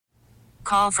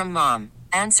call from mom.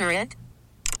 Answer it.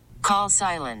 Call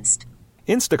silenced.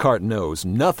 Instacart knows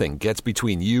nothing gets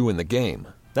between you and the game.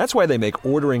 That's why they make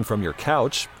ordering from your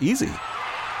couch easy.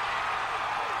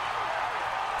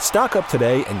 Stock up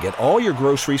today and get all your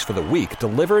groceries for the week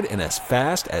delivered in as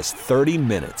fast as 30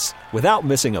 minutes without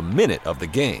missing a minute of the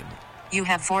game. You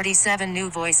have 47 new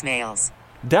voicemails.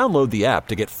 Download the app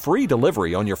to get free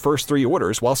delivery on your first 3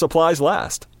 orders while supplies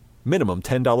last. Minimum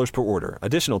 $10 per order.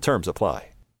 Additional terms apply.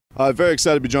 Very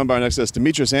excited to be joined by our next guest,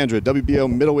 Demetrius, Andrade, WBO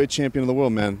middleweight champion of the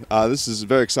world, man. This is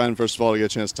very exciting, first of all, to get a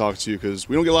chance to talk to you because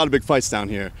we don't get a lot of big fights down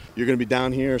here. You're going to be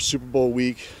down here Super Bowl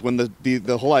week. When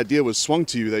the whole idea was swung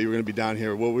to you that you were going to be down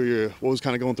here, what was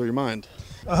kind of going through your mind?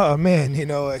 Oh, man,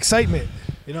 excitement.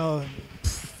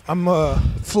 I'm a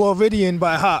Floridian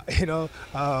by heart,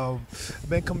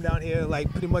 been coming down here like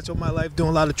pretty much all my life, doing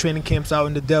a lot of training camps out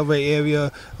in the Delray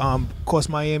area, of course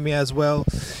Miami as well.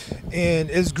 And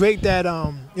it's great that,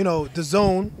 the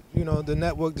Zone, the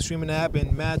network, the streaming app,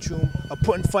 and Matchroom are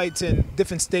putting fights in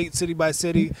different states, city by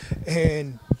city.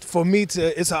 And for me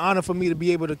it's an honor for me to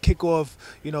be able to kick off,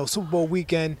 Super Bowl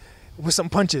weekend with some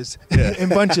punches and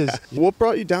bunches. What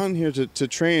brought you down here to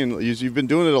train? You've been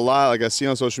doing it a lot, like I see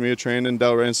on social media, training in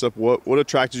Delray and stuff. What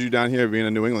attracted you down here being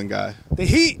a New England guy? The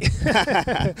heat.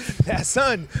 That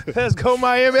sun. Let's go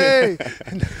Miami.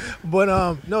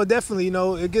 But no, definitely,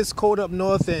 it gets cold up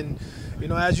north, and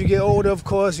as you get older, of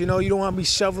course, you don't want to be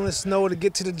shoveling snow to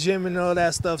get to the gym and all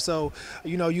that stuff. So,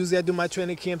 usually I do my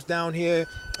training camps down here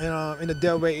in the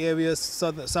Delray area,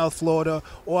 South Florida,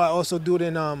 or I also do it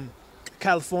in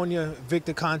California,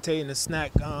 Victor Conte in the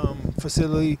snack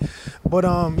facility. But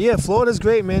Florida's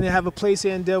great, man. I have a place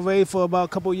here in Delray for about a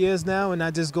couple years now, and I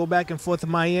just go back and forth to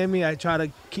Miami. I try to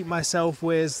keep myself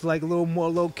where it's like a little more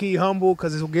low-key, humble,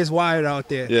 because it gets wired out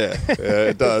there. Yeah,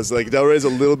 it does. Like Delray's a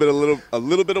little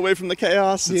bit away from the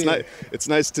chaos. It's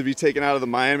nice to be taken out of the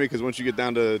Miami, because once you get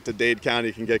down to Dade County,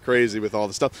 it can get crazy with all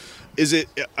the stuff. Do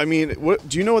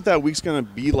you know what that week's going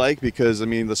to be like? Because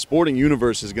the sporting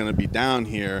universe is going to be down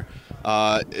here.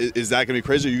 Is that going to be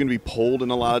crazy? Are you going to be pulled in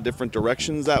a lot of different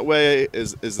directions that way?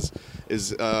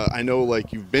 I know,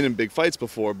 like, you've been in big fights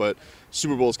before, but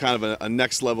Super Bowl is kind of a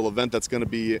next level event that's going to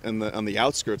be on the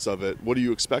outskirts of it. What are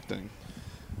you expecting?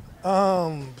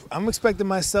 I'm expecting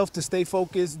myself to stay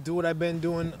focused, do what I've been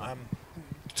doing. I'm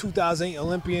 2008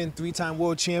 Olympian, 3-time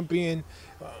world champion.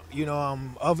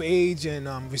 I'm of age and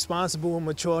I'm responsible and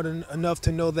mature enough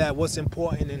to know that what's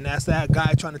important, and that's that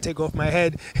guy trying to take off my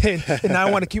head, and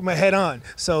I want to keep my head on.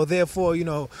 So therefore,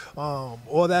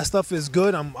 all that stuff is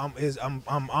good. I'm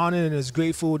honored and is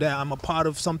grateful that I'm a part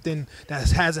of something that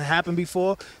hasn't happened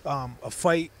before, a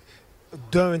fight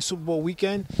during Super Bowl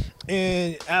weekend.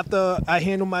 And after I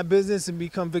handle my business and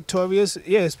become victorious,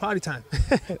 it's party time.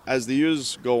 As the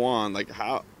years go on, like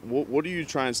what do you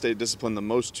try and stay disciplined the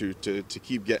most to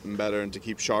keep getting better and to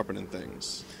keep sharpening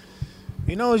things?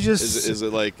 It's just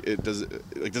does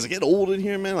it get old in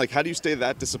here, man? Like, how do you stay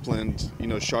that disciplined,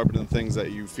 sharpening things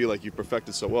that you feel like you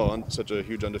perfected so well on such a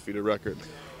huge undefeated record?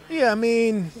 Yeah,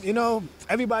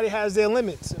 everybody has their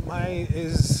limits. Mine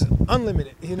is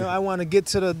unlimited. I want to get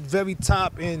to the very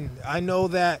top, and I know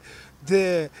that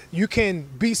you can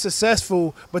be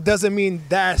successful, but doesn't mean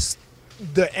that's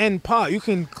the end part. You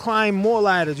can climb more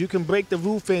ladders. You can break the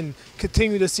roof and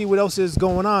continue to see what else is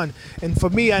going on. And for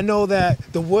me, I know that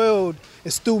the world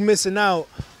is still missing out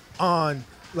on,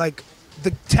 like,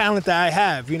 the talent that I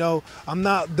have. I'm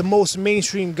not the most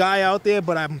mainstream guy out there,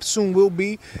 but I soon will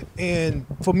be. And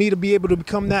for me to be able to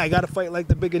become that, I got to fight like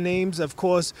the bigger names, of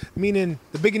course, meaning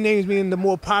the bigger names, meaning the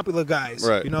more popular guys,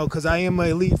 right? Because I am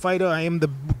an elite fighter. I am the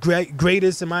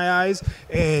greatest in my eyes.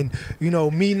 And,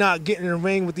 me not getting in the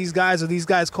ring with these guys or these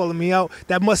guys calling me out,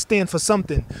 that must stand for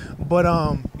something. But,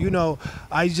 I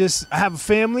have a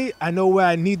family. I know where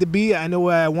I need to be. I know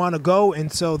where I want to go.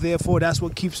 And so, therefore, that's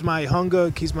what keeps my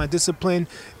hunger, keeps my discipline.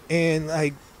 And,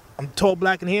 like, I'm tall,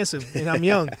 black, and handsome, and I'm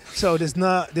young. So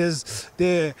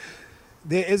there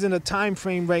isn't a time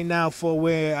frame right now for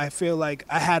where I feel like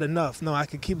I had enough. No, I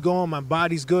can keep going. My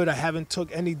body's good. I haven't took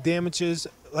any damages,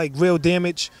 like real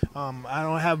damage. I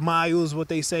don't have miles, what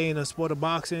they say in the sport of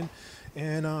boxing.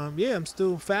 And I'm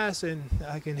still fast and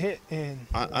I can hit and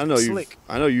I know slick.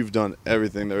 I know you've done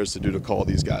everything there is to do to call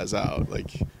these guys out.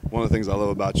 Like, one of the things I love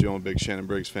about you, I'm a big Shannon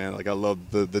Briggs fan. Like, I love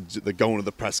the going to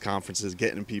the press conferences,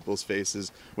 getting in people's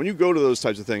faces. When you go to those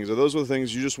types of things, are those the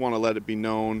things you just want to let it be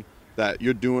known that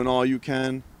you're doing all you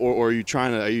can, or are you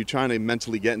trying to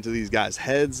mentally get into these guys'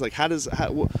 heads? Like,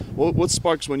 what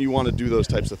sparks when you want to do those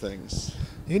types of things?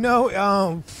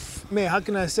 man, how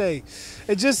can I say?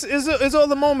 It's all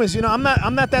the moments, you know. I'm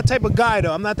not that type of guy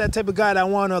though. I'm not that type of guy that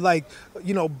want to like,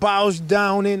 you know, bow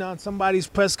down in on somebody's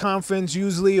press conference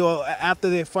usually or after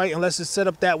they fight, unless it's set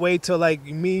up that way to like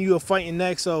me and you are fighting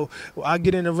next. So I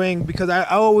get in the ring because I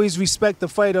always respect the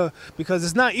fighter because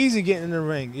it's not easy getting in the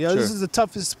ring. You know, This is the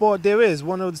toughest sport there is,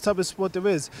 one of the toughest sport there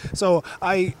is. So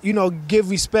I, you know, give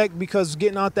respect because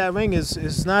getting out that ring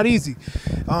is not easy.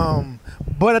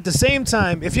 But at the same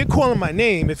time, if you're calling my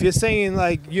name, if you're saying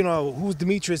like, you know, who's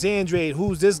Demetrius, Andrade,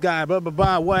 who's this guy, blah, blah,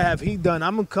 blah, what have he done?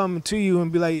 I'm going to come to you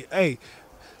and be like, hey,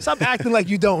 stop acting like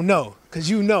you don't know. Because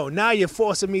you know. Now you're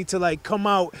forcing me to like come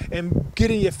out and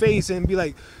get in your face and be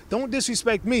like, don't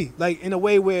disrespect me. Like in a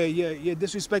way where you're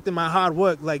disrespecting my hard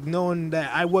work, like knowing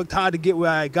that I worked hard to get where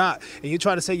I got. And you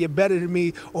try to say you're better than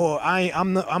me or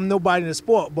I'm nobody in the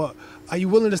sport. But are you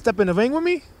willing to step in the ring with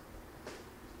me?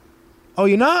 Oh,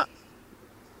 you're not?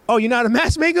 Oh, you're not a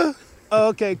matchmaker? Oh,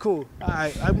 okay, cool. All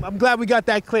right, I'm glad we got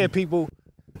that clear, people.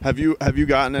 Have you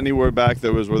gotten any word back?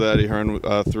 There was where that Eddie Hearn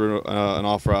threw an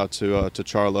offer out to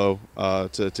Charlo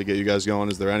to get you guys going.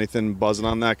 Is there anything buzzing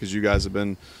on that? Because you guys have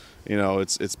been, you know,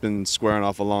 it's been squaring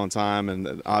off a long time,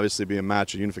 and obviously be a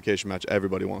unification match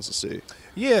everybody wants to see.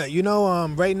 Yeah, you know,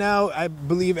 right now I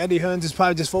believe Eddie Hearn is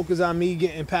probably just focused on me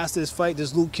getting past this fight,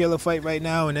 this Luke Killer fight right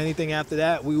now, and anything after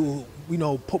that we will, you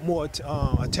know, put more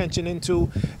attention into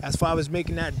as far as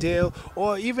making that deal,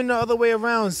 or even the other way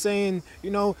around, saying, you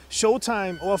know,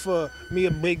 Showtime offer me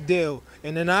a big deal,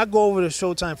 and then I go over to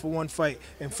Showtime for one fight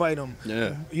and fight them.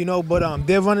 Yeah. You know, but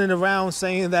they're running around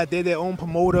saying that they're their own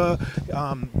promoter.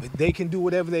 They can do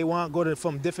whatever they want,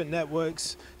 from different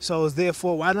networks. So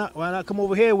therefore, why not come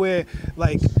over here where,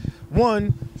 like,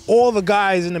 one, all the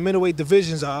guys in the middleweight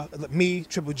divisions are me,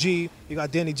 Triple G. You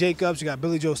got Danny Jacobs, you got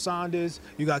Billy Joe Saunders,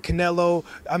 you got Canelo.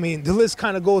 I mean, the list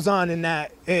kind of goes on in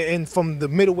that, and from the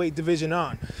middleweight division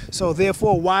on. So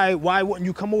therefore, why wouldn't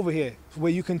you come over here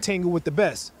where you can tangle with the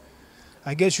best?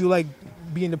 I guess you like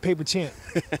being the paper champ.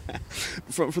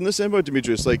 From this standpoint,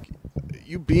 Demetrius, like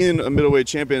you being a middleweight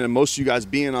champion and most of you guys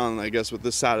being on, I guess, with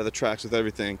this side of the tracks with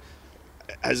everything,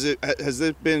 has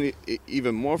it been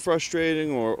even more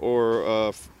frustrating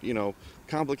or you know,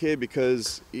 complicated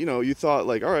because, you know, you thought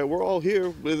like, all right, we're all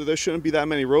here, there shouldn't be that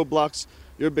many roadblocks.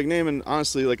 You're a big name, and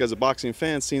honestly, like as a boxing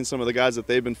fan, seeing some of the guys that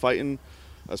they've been fighting,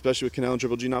 especially with Canelo and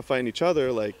Triple G not fighting each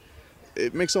other, like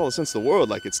it makes all the sense in the world.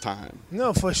 Like it's time.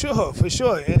 No, for sure.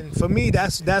 And for me,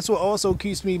 that's what also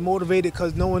keeps me motivated,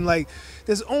 because knowing like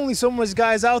there's only so much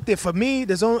guys out there for me.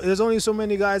 There's only so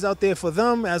many guys out there for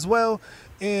them as well.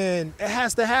 And it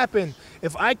has to happen.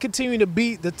 If I continue to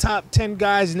beat the top 10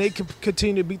 guys and they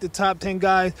continue to beat the top 10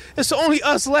 guys, it's only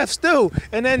us left still.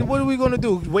 And then what are we going to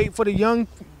do? Wait for the young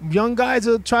guys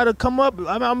to try to come up?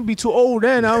 I'm going to be too old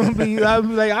then. I'm be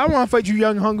like, I don't want to fight you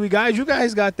young, hungry guys. You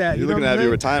guys got that. You're looking to have your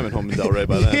retirement home in Delray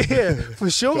by then. Yeah, for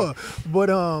sure. But,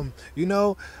 you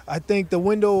know, I think the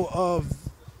window of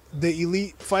the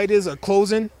elite fighters are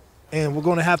closing. And we're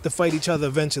going to have to fight each other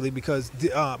eventually because, you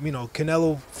know,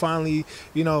 Canelo finally,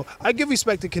 you know, I give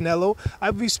respect to Canelo. I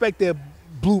respect their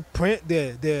blueprint,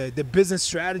 their business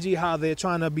strategy, how they're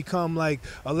trying to become like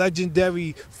a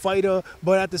legendary fighter.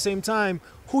 But at the same time,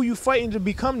 who you fighting to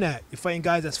become that? You're fighting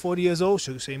guys that's 40 years old,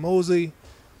 Sugar Shane Mosley,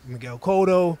 Miguel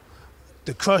Cotto,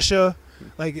 The Crusher.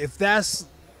 Like, if that's,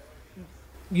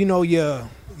 you know, your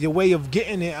way of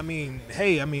getting it, I mean,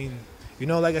 hey, I mean, you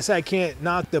know, like I said, I can't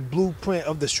knock the blueprint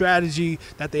of the strategy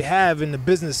that they have in the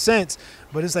business sense,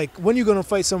 but it's like when you're going to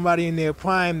fight somebody in their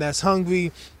prime that's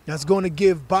hungry, that's going to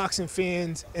give boxing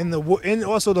fans and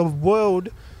also the world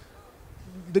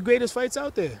the greatest fights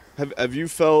out there. Have you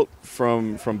felt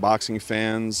from boxing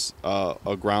fans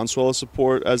a groundswell of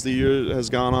support as the year has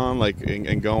gone on, like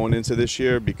and going into this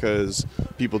year, because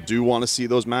people do want to see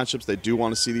those matchups, they do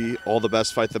want to see all the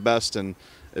best fight the best, and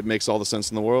it makes all the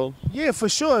sense in the world? Yeah, for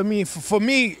sure. I mean, for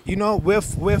me, you know,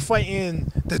 we're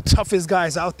fighting the toughest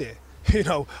guys out there. You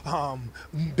know,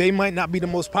 they might not be the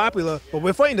most popular, but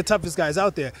we're fighting the toughest guys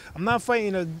out there. I'm not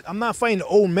fighting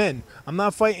old men. I'm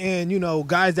not fighting, you know,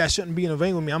 guys that shouldn't be in the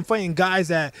ring with me. I'm fighting guys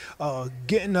that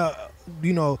getting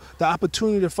you know, the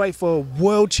opportunity to fight for a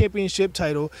world championship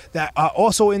title, that are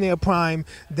also in their prime,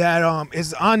 that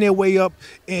is on their way up,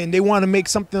 and they want to make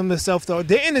something of themselves.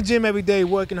 They're in the gym every day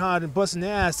working hard and busting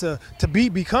their ass to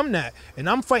become that. And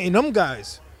I'm fighting them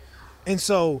guys. And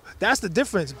so that's the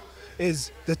difference.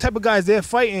 Is the type of guys they're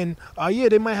fighting, yeah,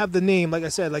 they might have the name, like I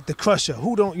said, like the Crusher,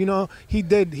 who don't, you know, he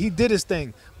did his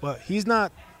thing, but he's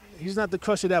not the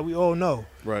Crusher that we all know.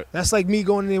 Right. That's like me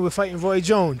going in there with fighting Roy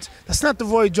Jones. That's not the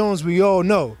Roy Jones we all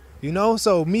know, you know?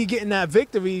 So me getting that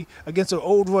victory against an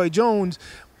old Roy Jones,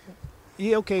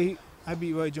 yeah, okay, I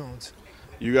beat Roy Jones.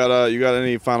 You got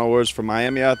any final words for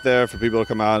Miami out there for people to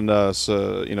come out and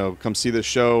come see this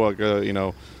show?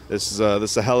 This is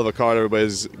a hell of a card.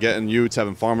 Everybody's getting Utes,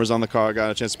 having Farmers on the card.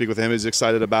 Got a chance to speak with him. He's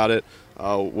excited about it.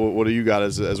 What do you got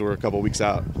as we're a couple weeks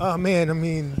out? Oh man, I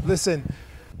mean, listen.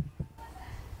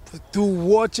 Through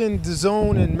watching the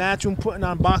Zone and Matchroom putting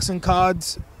on boxing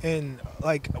cards, and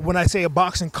like when I say a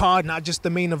boxing card, not just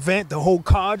the main event, the whole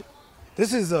card.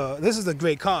 This is a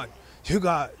great card. You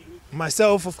got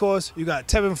myself, of course. You got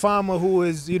Tobin Farmer, who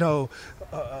is,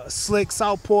 slick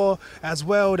southpaw as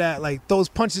well, that like those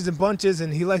punches and bunches,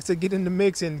 and he likes to get in the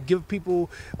mix and give people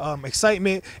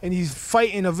excitement. And he's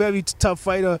fighting a very tough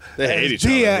fighter. They hate each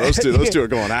other. Those two are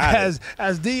going at it.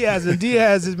 As Diaz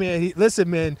is, man. Listen,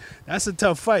 man, that's a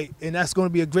tough fight, and that's going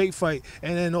to be a great fight.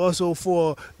 And then also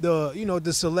for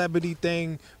the celebrity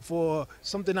thing, for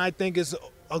something I think is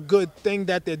a good thing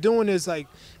that they're doing is like,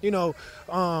 you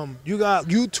got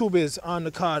YouTubers on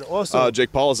the card also.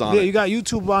 Jake Paul is on it. Yeah, you got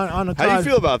YouTube on the card. How do you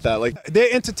feel about that? Like,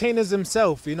 they're entertainers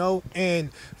themselves,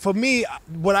 and for me,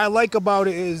 what I like about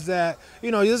it is that,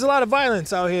 there's a lot of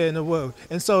violence out here in the world.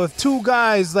 And so if two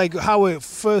guys, like how it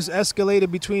first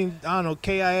escalated between,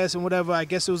 KIS and whatever, I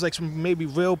guess it was like some maybe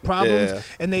real problems,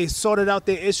 and they sorted out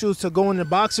their issues to go in the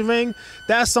boxing ring,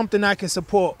 that's something I can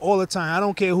support all the time. I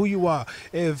don't care who you are.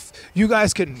 If you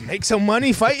guys can make some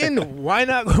money fighting, why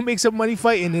not go make some money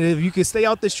fighting? And if you can stay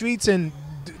out the streets and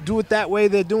do it that way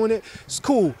they're doing it, it's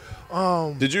cool.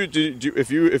 Did you if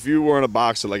you weren't a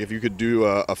boxer, like if you could do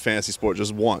a fantasy sport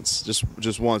just once,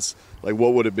 like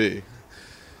what would it be?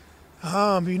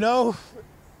 I mean,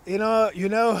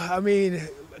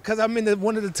 because I'm in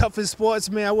one of the toughest sports,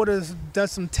 man, I would have done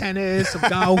some tennis, some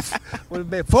golf. Would have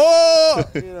been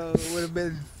would have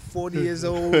been 40 years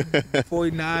old,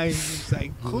 49. It's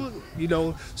like, cool,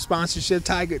 sponsorship,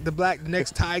 Tiger, the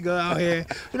next Tiger out here.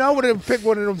 I would have picked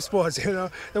one of them sports, the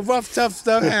rough, tough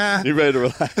stuff. You ready to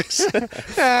relax?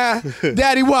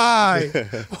 Daddy, why?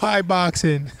 Why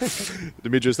boxing?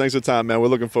 Demetrius, thanks for the time, man. We're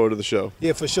looking forward to the show.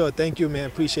 Yeah, for sure. Thank you, man.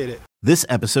 Appreciate it. This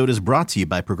episode is brought to you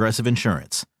by Progressive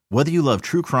Insurance. Whether you love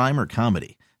true crime or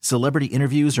comedy, celebrity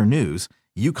interviews or news,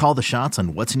 you call the shots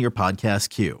on what's in your podcast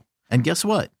queue. And guess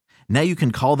what? Now you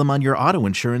can call them on your auto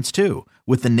insurance too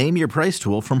with the Name Your Price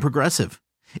tool from Progressive.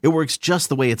 It works just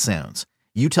the way it sounds.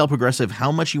 You tell Progressive how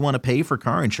much you want to pay for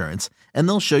car insurance, and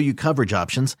they'll show you coverage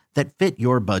options that fit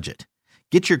your budget.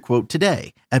 Get your quote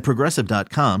today at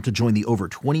Progressive.com to join the over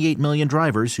 28 million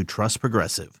drivers who trust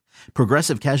Progressive.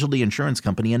 Progressive Casualty Insurance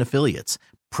Company and Affiliates.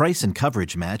 Price and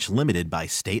coverage match limited by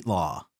state law.